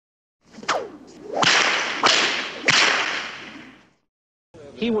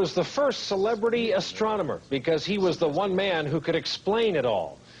He was the first celebrity astronomer because he was the one man who could explain it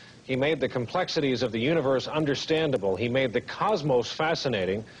all. He made the complexities of the universe understandable. He made the cosmos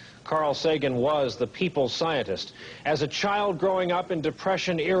fascinating. Carl Sagan was the people's scientist. As a child growing up in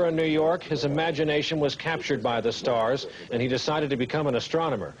Depression-era New York, his imagination was captured by the stars, and he decided to become an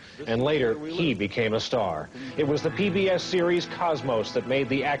astronomer. And later, he became a star. It was the PBS series Cosmos that made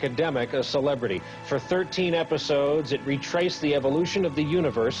the academic a celebrity. For 13 episodes, it retraced the evolution of the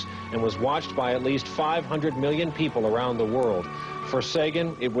universe and was watched by at least 500 million people around the world. For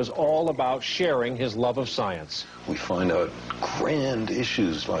Sagan, it was all about sharing his love of science. We find out grand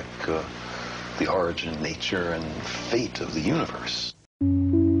issues like the origin, nature, and fate of the universe.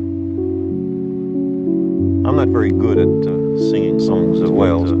 I'm not very good at singing songs as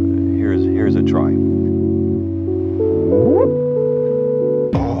well. Here's a try.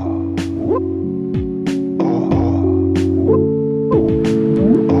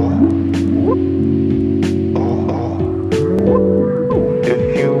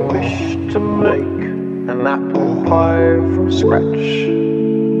 An apple pie from scratch.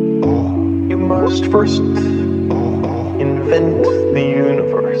 You must first invent the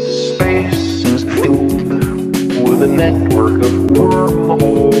universe. Space is filled with a network of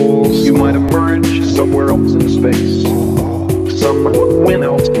wormholes. You might emerge somewhere else in space, somewhere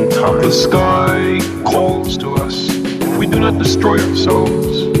else in time. The sky calls to us. If we do not destroy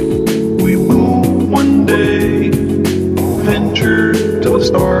ourselves, we will one day venture to the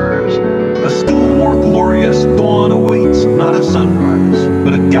stars. A still more glorious dawn awaits, not a sunrise,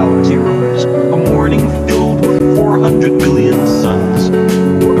 but a galaxy rise. A morning filled with 400 billion suns.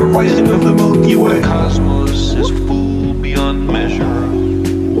 The rising of the Milky Way. The cosmos is full beyond measure.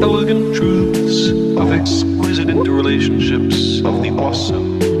 Elegant truths of exquisite interrelationships of the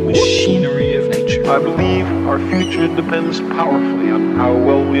awesome machinery of nature. I believe our future depends powerfully on how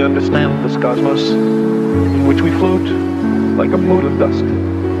well we understand this cosmos, in which we float like a mote of dust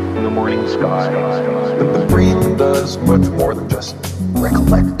in the morning sky. The brain does much more than just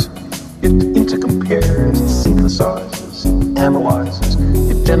recollect. It intercompares, it synthesizes, it analyzes,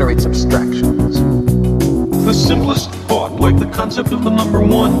 it generates abstractions. The simplest thought, like the concept of the number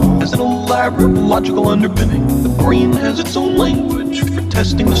one, has an elaborate logical underpinning. The brain has its own language for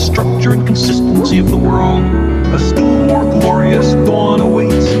testing the structure and consistency of the world. A still more glorious dawn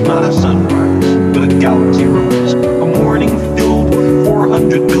awaits, not a sunrise, but a galaxy rise. A morning filled with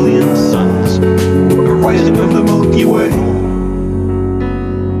 400 billion suns. The rising of the Milky Way.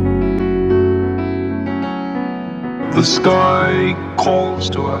 The sky calls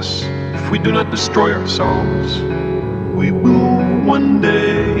to us. If we do not destroy ourselves, we will one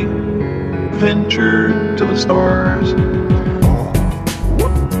day venture to the stars.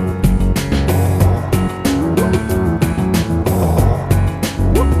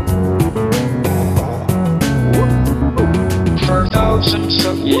 For thousands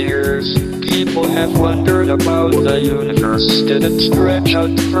of years, people have wondered about the universe. Did it stretch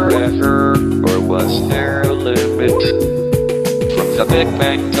out forever, or was there a limit? From the Big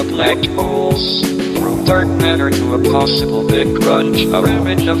Bang to black holes, from dark matter to a possible Big Crunch, our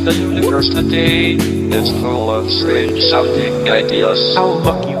image of the universe today is full of strange sounding ideas. How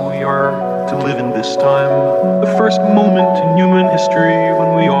lucky we are to live in this time, the first moment in human history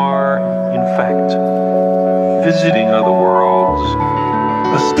when we are, in fact, visiting other worlds.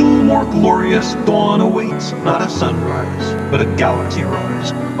 A still more glorious dawn awaits, not a sunrise, but a galaxy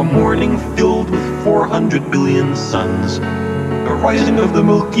rise. A morning filled with 400 billion suns. The rising of the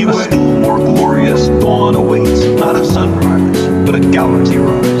Milky Way. A still more glorious dawn awaits, not a sunrise, but a galaxy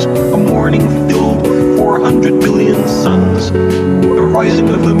rise. A morning filled with 400 billion suns. The rising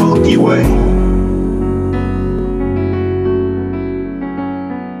of the Milky Way.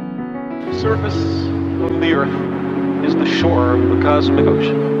 The surface of the Earth is the shore of the cosmic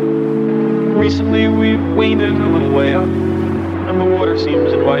ocean. Recently, we've waded a little way up, and the water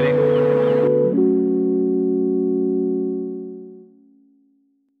seems inviting.